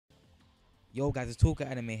Yo guys, it's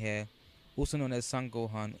TalkingAnime here, also known as Son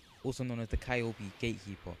Gohan, also known as the Kyobi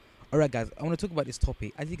Gatekeeper. Alright guys, I want to talk about this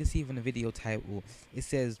topic. As you can see from the video title, it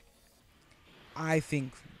says,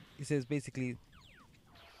 basically,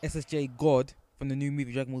 SSJ God from the new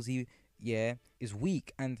movie Dragonballz Z, yeah, is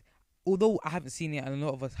weak. And although I haven't seen it, and a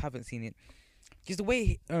lot of us haven't seen it, just the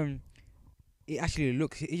way it actually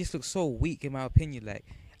looks, it just looks so weak in my opinion. Like,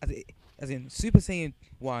 as in Super Saiyan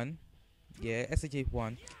 1, yeah, SSJ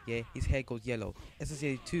 1, yeah, his hair goes yellow.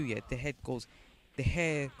 SSJ 2, yeah, the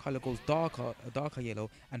hair color goes a darker yellow,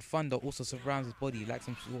 and thunder also surrounds his body like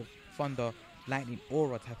some sort of thunder, lightning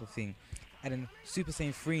aura type of thing. And then Super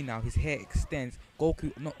Saiyan 3 now, his hair extends.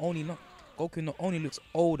 Goku not only looks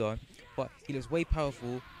older, but he looks way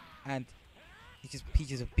powerful, and he's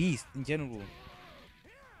just a beast in general.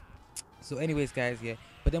 So anyways guys, yeah,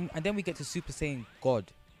 and then we get to Super Saiyan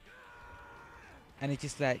God, and it's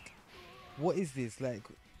just like, what is this? Like,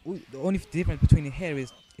 the only difference between the hair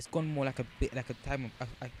is it's gone more like a type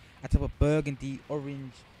of burgundy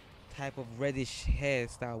orange type of reddish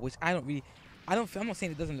hairstyle, which I'm not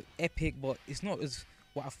saying it doesn't look epic, but it's not as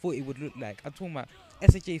what I thought it would look like. I'm talking about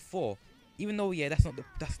SSJ 4, even though yeah, that's not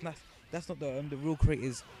the real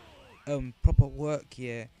creator's proper work.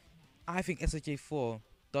 Yeah, I think SSJ 4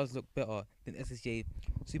 does look better than SSJ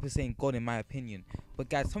Super Saiyan God in my opinion. But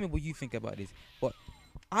guys, tell me what you think about this. But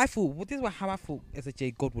I thought, this is how I thought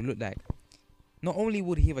SSJ God would look like. Not only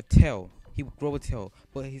would he have a tail, he would grow a tail,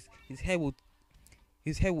 but his hair will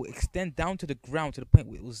extend down to the ground to the point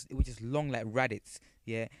where it was just long like raditz,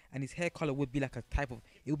 yeah. And his hair color would be like a type of,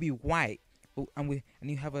 it would be white, and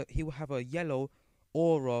he will have a yellow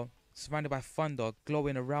aura surrounded by thunder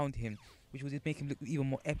glowing around him, which would just make him look even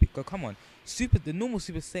more epic. Come on, the normal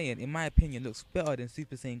Super Saiyan, in my opinion, looks better than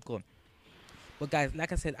Super Saiyan God. But guys,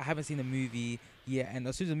 like I said, I haven't seen the movie yet, and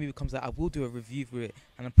as soon as the movie comes out, I will do a review for it,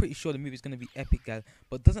 and I'm pretty sure the movie is gonna be epic, guys.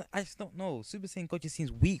 But I just don't know. Super Saiyan God just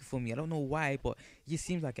seems weak for me. I don't know why, but it just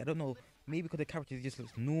seems like, I don't know. Maybe because the character just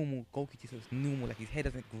looks normal. Goku just looks normal. Like his hair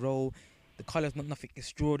doesn't grow. The color's not nothing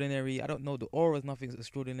extraordinary. I don't know. The aura's nothing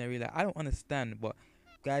extraordinary. Like, I don't understand. But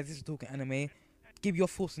guys, this is TalkingAnime. Give your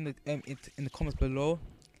thoughts in the comments below,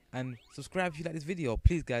 and subscribe if you like this video.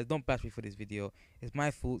 Please, guys, don't bash me for this video. It's my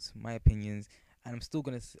thoughts, my opinions. And I'm still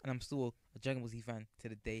a Dragon Ball Z fan to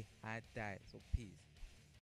the day I die. So peace.